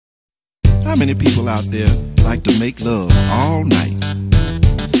How many people out there like to make love all night?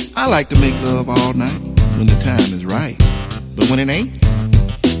 I like to make love all night when the time is right. But when it ain't,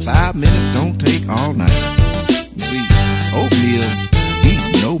 5 minutes don't take all night. You see, oatmeal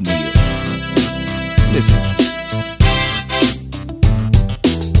beat no meal. Listen.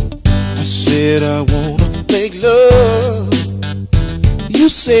 I said I wanna make love. You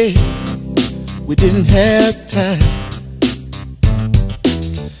said we didn't have time.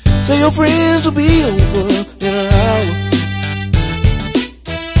 Say your friends will be over in an hour.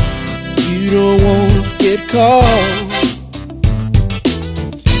 You don't wanna get caught.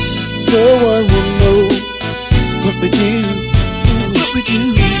 No one will know what we do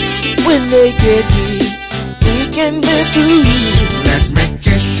when they get here. We can be through. Let me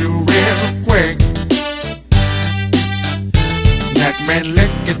kiss you real quick. Let me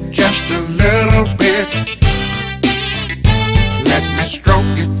lick it just a little bit. Let me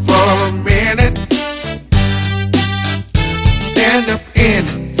stroke it for a minute. Stand up in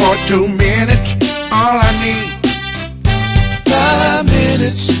it for 2 minutes. All I need 5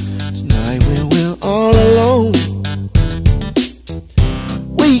 minutes. Tonight when we're all alone,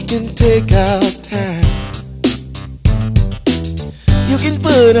 we can take our time. You can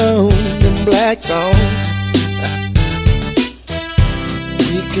put on them black thongs.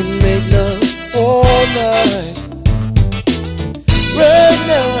 We can make love all night. Right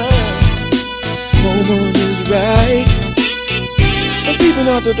now, moment is right. I'm peeping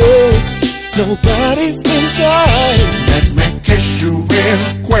out the door, nobody's inside. Let me kiss you real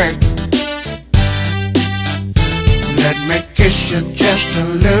quick. Let me kiss you just a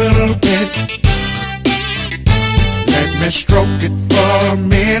little bit. Let me stroke it for a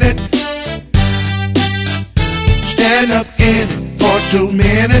minute. Stand up in it for 2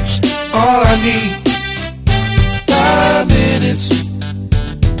 minutes. All I need 5 minutes.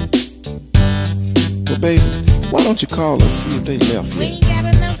 Well, baby, why don't you call and see if they left We yet? ain't got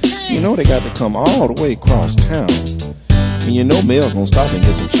enough time. You know they got to come all the way across town. And you know Mel's gonna stop and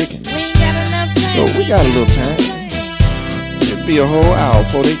get some chicken. We ain't got enough time. So we got a little time. It'll be a whole hour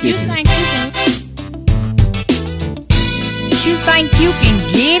before they You get here. think you can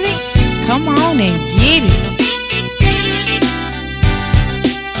get it? Come on and get it.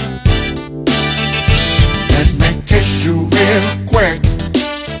 Let me kiss you real quick.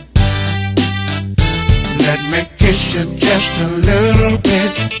 Let me kiss you just a little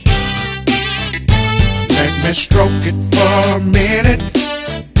bit. Let me stroke it for a minute.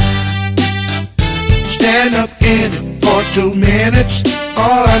 Stand up in it for 2 minutes.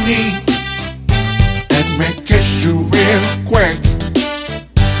 All I need. Let me kiss you real quick.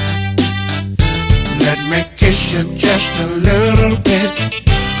 Let me kiss you just a little bit.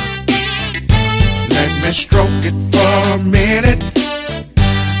 Let me stroke it for a minute.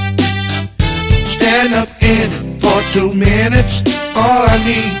 Stand up in it for 2 minutes. All I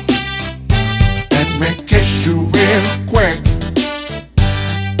need. Let me kiss you real quick.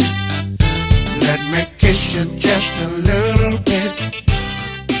 Let me kiss you just a little bit.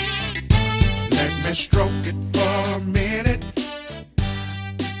 Let me stroke it for a minute.